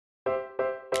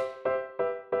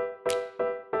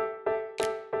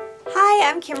Hi,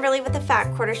 I'm Kimberly with the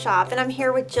Fat Quarter Shop, and I'm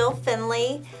here with Jill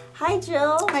Finley. Hi,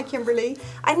 Jill. Hi, Kimberly.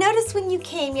 I noticed when you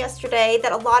came yesterday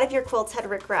that a lot of your quilts had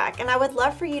Ric Rac, and I would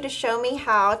love for you to show me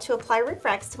how to apply Ric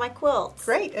Racs to my quilts.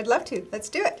 Great, I'd love to. Let's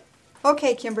do it.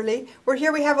 Okay, Kimberly,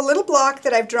 we have a little block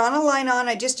that I've drawn a line on.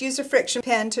 I just used a friction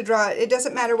pen to draw it. It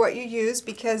doesn't matter what you use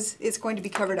because it's going to be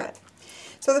covered up.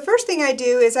 So the first thing I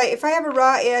do is, if I have a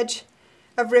raw edge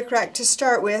of Ric Rac to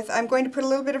start with, I'm going to put a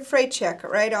little bit of fray check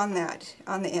right on that,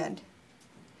 on the end.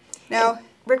 Now,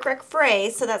 Ric Rac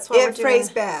frays, so that's what we're doing. It frays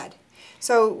bad.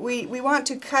 So we want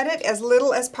to cut it as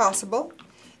little as possible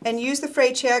and use the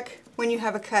fray check when you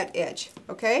have a cut edge,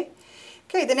 okay?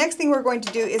 Okay, the next thing we're going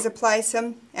to do is apply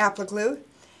some Appli-Glue.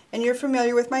 And you're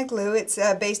familiar with my glue. It's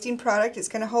a basting product. It's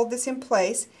going to hold this in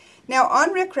place. Now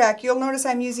on Ric Rac, you'll notice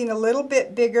I'm using a little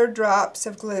bit bigger drops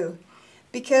of glue.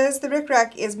 Because the Ric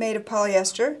Rac is made of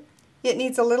polyester, it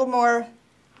needs a little more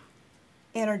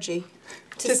energy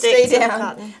to stay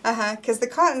down. Because the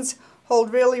cottons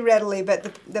hold really readily,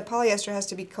 but the polyester has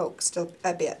to be coaxed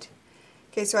a bit.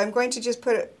 Okay, so I'm going to just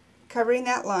put it covering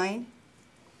that line.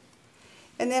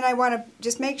 And then I want to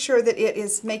just make sure that it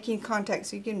is making contact,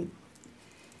 so you can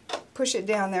push it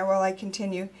down there while I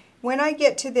continue. When I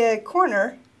get to the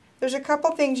corner, there's a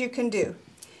couple things you can do.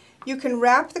 You can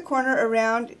wrap the corner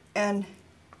around and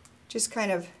just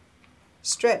kind of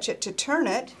stretch it to turn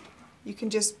it. You can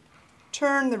just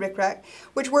turn the Ric Rac,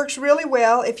 which works really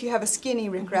well if you have a skinny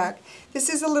Ric Rac. This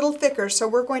is a little thicker, so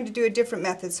we're going to do a different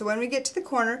method. So when we get to the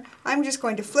corner, I'm just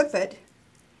going to flip it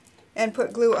and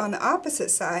put glue on the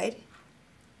opposite side.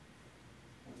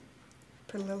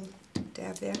 Put a little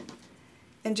dab there.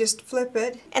 And just flip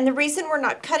it. And the reason we're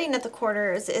not cutting at the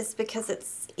corners is because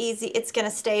it's easy. It's going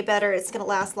to stay better. It's going to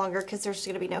last longer because there's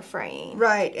going to be no fraying.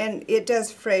 Right, and it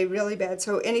does fray really bad.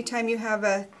 So anytime you have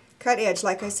a cut edge,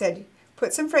 like I said,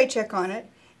 put some fray check on it,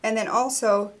 and then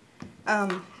also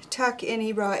tuck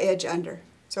any raw edge under,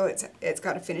 so it's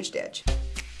got a finished edge.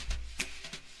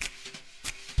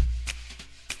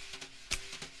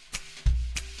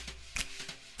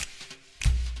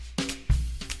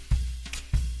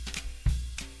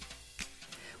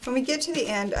 When we get to the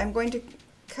end, I'm going to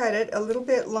cut it a little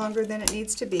bit longer than it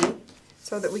needs to be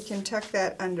so that we can tuck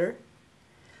that under.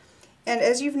 And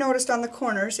as you've noticed on the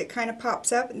corners, it kind of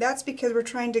pops up, and that's because we're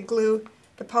trying to glue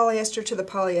the polyester to the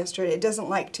polyester. It doesn't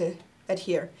like to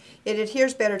adhere. It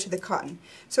adheres better to the cotton.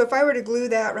 So if I were to glue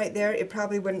that right there, it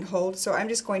probably wouldn't hold. So I'm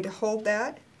just going to hold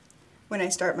that when I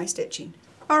start my stitching.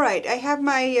 Alright, I have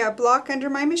my block under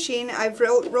my machine. I've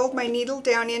rolled my needle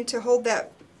down in to hold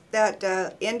that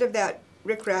end of that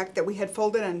Ric Rac that we had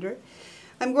folded under.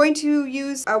 I'm going to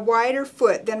use a wider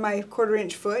foot than my 1/4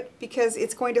 inch foot because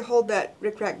it's going to hold that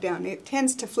Ric Rac down. It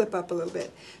tends to flip up a little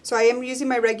bit. So I am using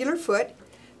my regular foot.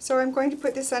 So I'm going to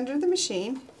put this under the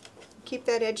machine, keep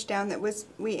that edge down that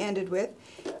we ended with,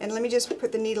 and let me just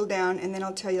put the needle down and then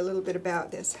I'll tell you a little bit about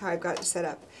this, how I've got it set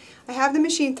up. I have the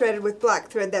machine threaded with black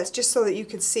thread. That's just so that you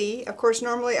could see. Of course,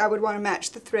 normally I would want to match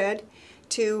the thread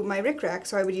to my Ric Rac,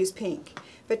 so I would use pink.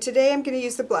 But today I'm going to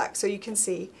use the black so you can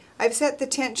see. I've set the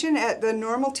tension at the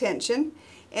normal tension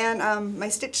and my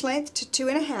stitch length to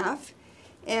 2.5.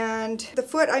 And the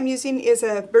foot I'm using is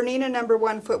a Bernina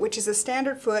 #1 foot, which is a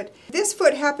standard foot. This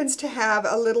foot happens to have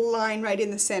a little line right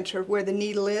in the center where the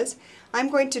needle is. I'm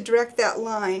going to direct that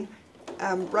line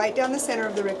right down the center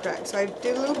of the Ric Rac. So I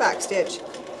did a little back stitch.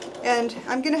 And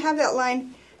I'm going to have that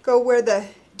line go where the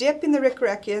dip in the Ric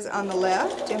Rac is on the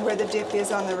left and where the dip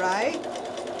is on the right.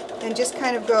 And just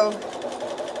kind of go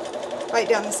right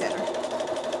down the center.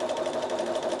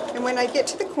 And when I get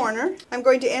to the corner, I'm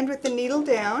going to end with the needle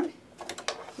down,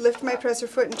 lift my presser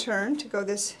foot and turn to go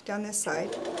down this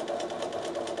side.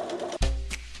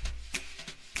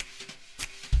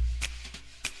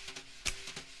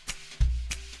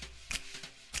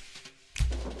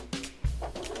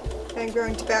 I'm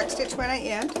going to backstitch when I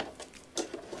end.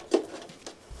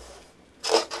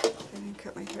 And then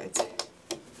cut my threads.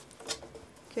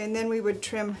 Okay, and then we would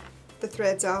trim the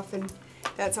threads off and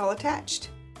that's all attached.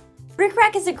 Ric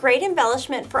Rac is a great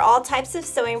embellishment for all types of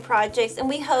sewing projects, and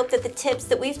we hope that the tips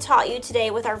that we've taught you today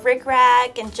with our Ric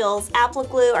Rac and Jill's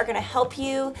Appli-Glue are going to help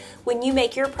you when you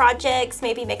make your projects,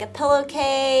 maybe make a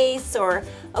pillowcase or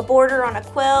a border on a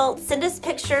quilt. Send us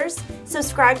pictures,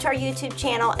 subscribe to our YouTube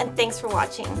channel, and thanks for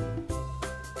watching.